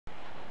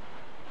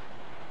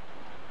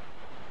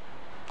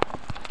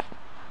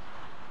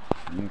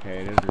Okay,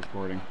 it is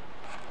recording.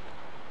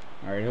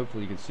 Alright,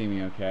 hopefully you can see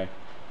me okay.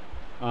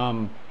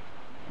 I'm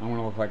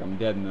gonna look like I'm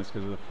dead in this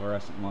because of the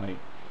fluorescent light.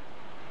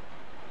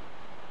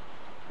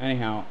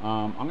 Anyhow,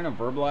 I'm gonna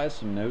verbalize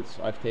some notes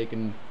I've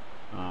taken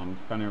kind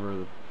of over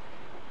the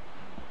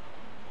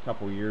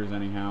couple years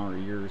anyhow, or a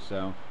year or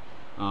so.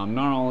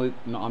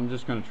 I'm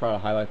just going to try to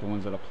highlight the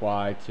ones that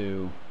apply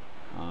to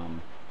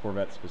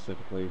Corvettes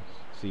specifically,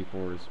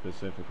 C4s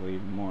specifically,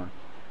 even more.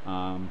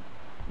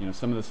 You know,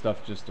 some of the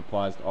stuff just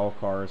applies to all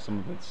cars, some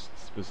of it's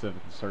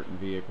specific to certain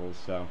vehicles,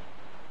 so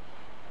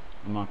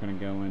I'm not going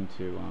to go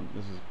into,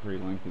 this is a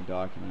pretty lengthy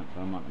document,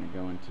 but I'm not going to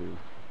go into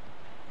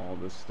all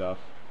this stuff.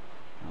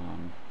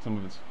 Some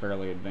of it's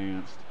fairly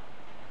advanced.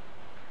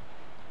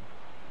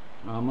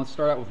 Let's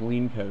start out with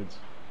lean codes.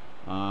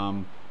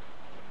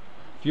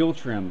 Fuel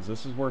trims.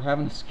 This is where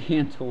having a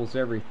scan tool is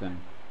everything.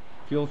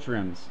 Fuel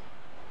trims.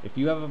 If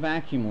you have a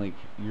vacuum leak,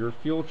 your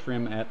fuel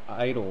trim at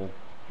idle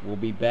will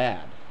be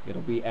bad.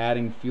 It'll be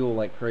adding fuel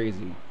like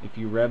crazy. If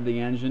you rev the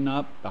engine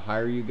up, the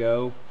higher you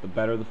go, the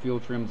better the fuel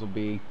trims will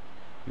be.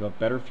 You'll have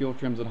better fuel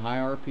trims at high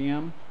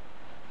RPM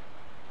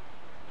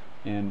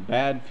and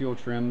bad fuel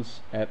trims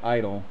at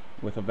idle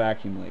with a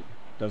vacuum leak.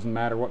 Doesn't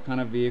matter what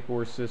kind of vehicle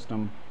or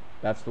system,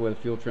 that's the way the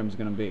fuel trim is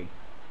going to be.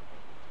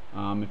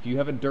 If you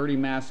have a dirty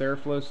mass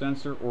airflow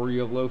sensor or you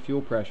have low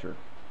fuel pressure,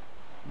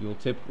 you'll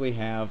typically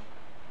have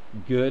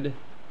good,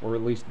 or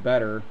at least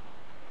better,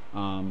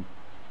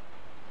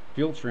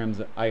 fuel trims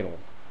at idle.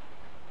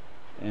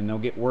 And they'll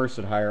get worse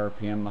at higher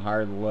RPM. The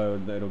higher the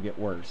load, it'll get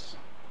worse.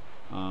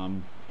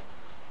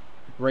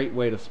 Great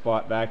way to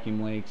spot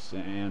vacuum leaks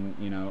and,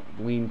 you know,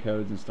 lean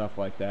codes and stuff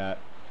like that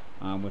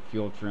with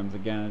fuel trims.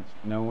 Again, it's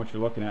knowing what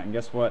you're looking at, and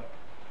guess what?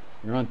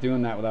 You're not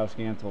doing that without a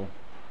scan tool.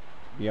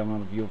 Be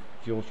able to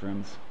fuel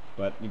trims,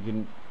 but you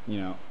can, you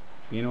know,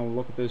 being able to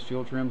look at those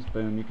fuel trims,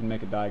 boom, you can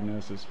make a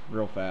diagnosis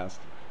real fast.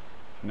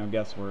 No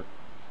guesswork.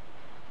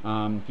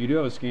 If you do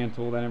have a scan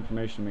tool, that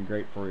information will be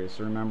great for you.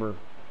 So remember,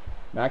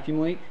 vacuum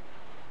leak,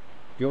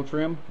 fuel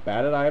trim,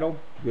 bad at idle,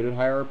 good at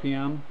high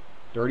RPM,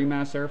 dirty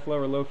mass airflow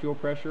or low fuel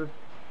pressure,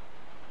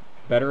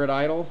 better at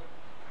idle,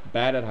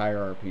 bad at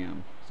higher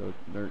RPM. So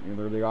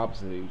they're the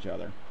opposite of each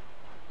other.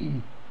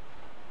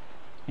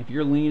 If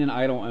you're lean and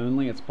idle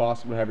only, it's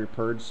possible to have your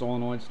purge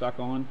solenoid stuck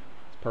on.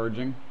 It's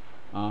purging.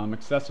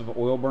 Excessive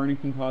oil burning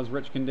can cause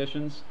rich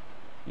conditions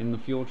in the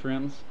fuel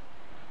trims.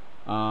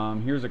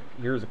 Here's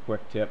a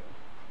quick tip.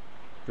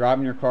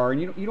 Driving your car,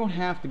 and you don't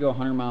have to go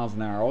 100 miles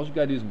an hour. All you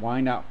gotta do is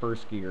wind out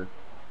first gear,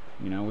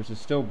 you know, which is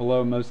still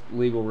below most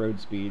legal road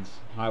speeds,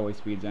 highway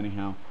speeds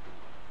anyhow.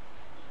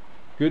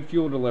 Good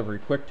fuel delivery.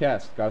 Quick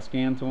test. Got a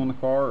scan tool in the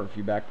car, or if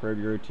you back probe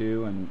your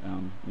O2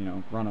 and you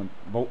know, run a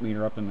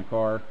voltmeter up in the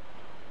car.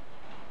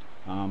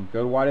 Go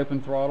to wide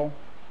open throttle,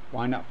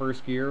 wind out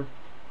first gear.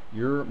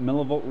 Your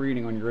millivolt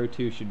reading on your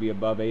O2 should be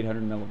above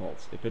 800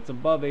 millivolts. If it's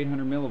above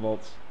 800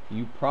 millivolts,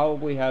 you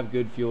probably have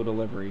good fuel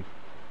delivery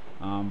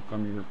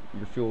from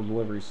your fuel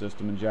delivery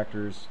system.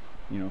 Injectors,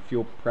 you know,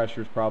 fuel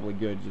pressure is probably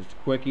good. Just a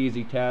quick,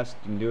 easy test.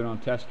 You can do it on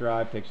test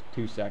drive. Takes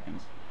 2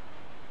 seconds.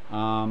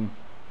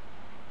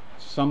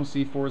 Some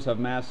C4s have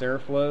mass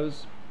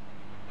airflows.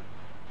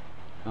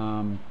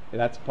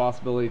 That's a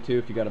possibility too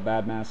if you got a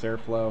bad mass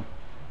airflow.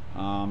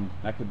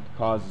 That could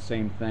cause the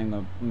same thing,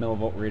 the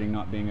millivolt reading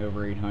not being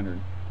over 800.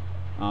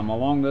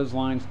 Along those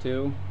lines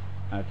too,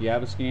 if you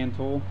have a scan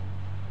tool,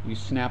 you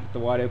snap at the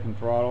wide open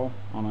throttle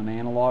on an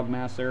analog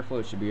mass airflow,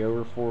 it should be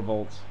over 4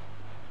 volts.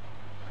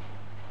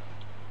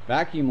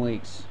 Vacuum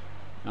leaks,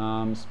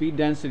 speed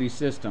density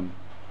system,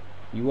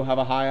 you will have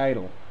a high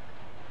idle.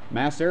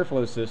 Mass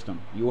airflow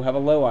system, you will have a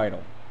low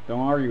idle.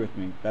 Don't argue with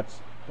me, that's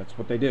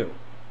what they do.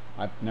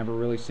 I've never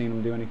really seen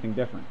them do anything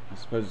different. I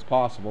suppose it's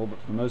possible, but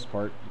for the most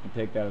part, you can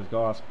take that as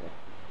gospel.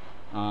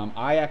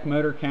 IAC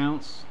motor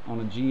counts on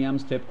the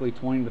GMs typically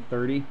 20 to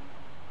 30.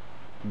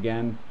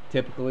 Again,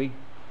 typically.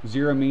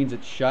 0 means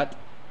it's shut.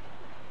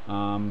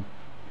 I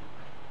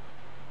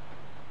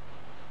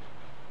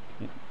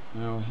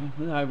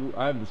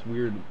have this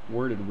worded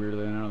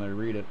weirdly, I don't know how to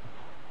read it.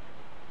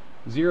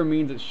 0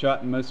 means it's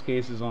shut in most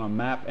cases on a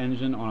MAP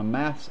engine. On a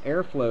mass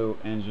airflow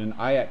engine,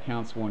 IAC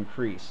counts will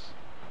increase.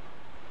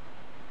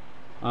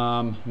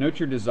 Note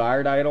your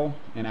desired idle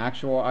and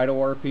actual idle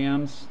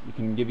RPMs. It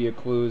can give you a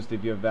clue as to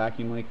if you have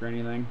vacuum leak or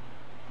anything.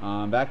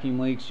 Vacuum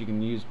leaks, you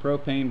can use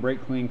propane,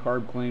 brake clean,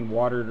 carb clean,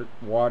 water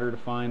to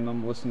find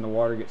them. Listen to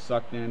water get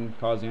sucked in,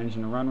 cause the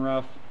engine to run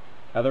rough.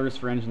 Others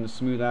for engine to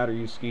smooth out, or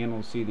use scan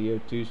will see the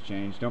O2s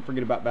change. Don't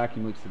forget about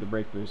vacuum leaks to the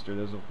brake booster.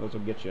 Those will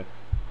get you.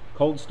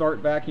 Cold start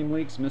vacuum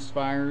leaks,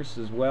 misfires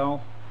as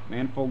well.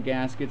 Manifold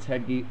gaskets,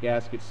 head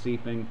gaskets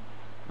seeping.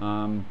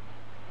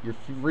 Your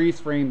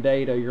freeze frame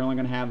data, you're only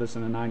going to have this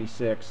in a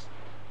 96.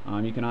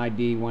 You can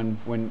ID when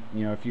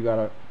you know, if you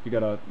got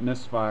a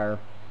misfire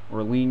or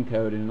a lean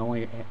code, and it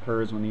only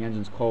occurs when the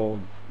engine's cold,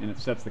 and it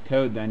sets the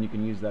code. Then you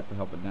can use that to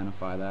help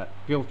identify that.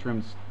 Fuel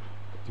trims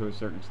to a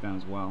certain extent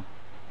as well.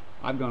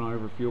 I've gone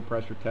over fuel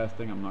pressure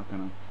testing. I'm not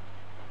going to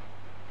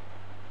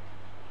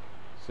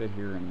sit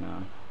here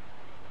and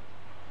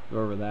go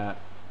over that.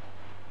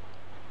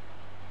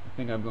 I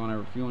think I've gone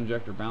over fuel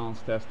injector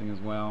balance testing as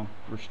well.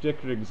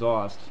 Restricted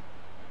exhaust.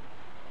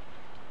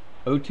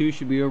 O2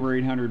 should be over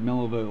 800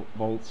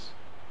 millivolts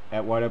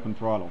at wide open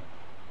throttle.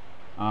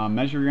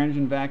 Measure your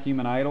engine vacuum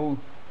at idle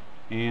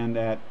and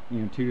at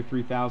 2 to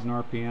 3,000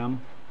 RPM.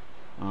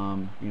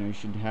 You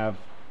should have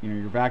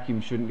your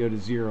vacuum shouldn't go to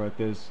zero at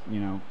this.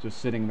 Just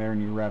sitting there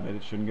and you rev it.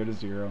 It shouldn't go to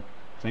zero.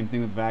 Same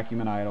thing with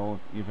vacuum at idle.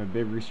 If you have a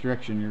big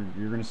restriction,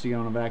 you're going to see it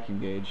on a vacuum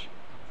gauge.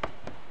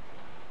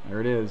 There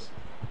it is.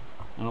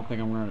 I don't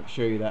think I'm going to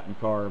show you that in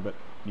car, but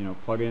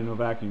plug it into a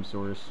vacuum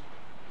source.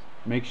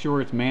 Make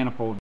sure it's manifold.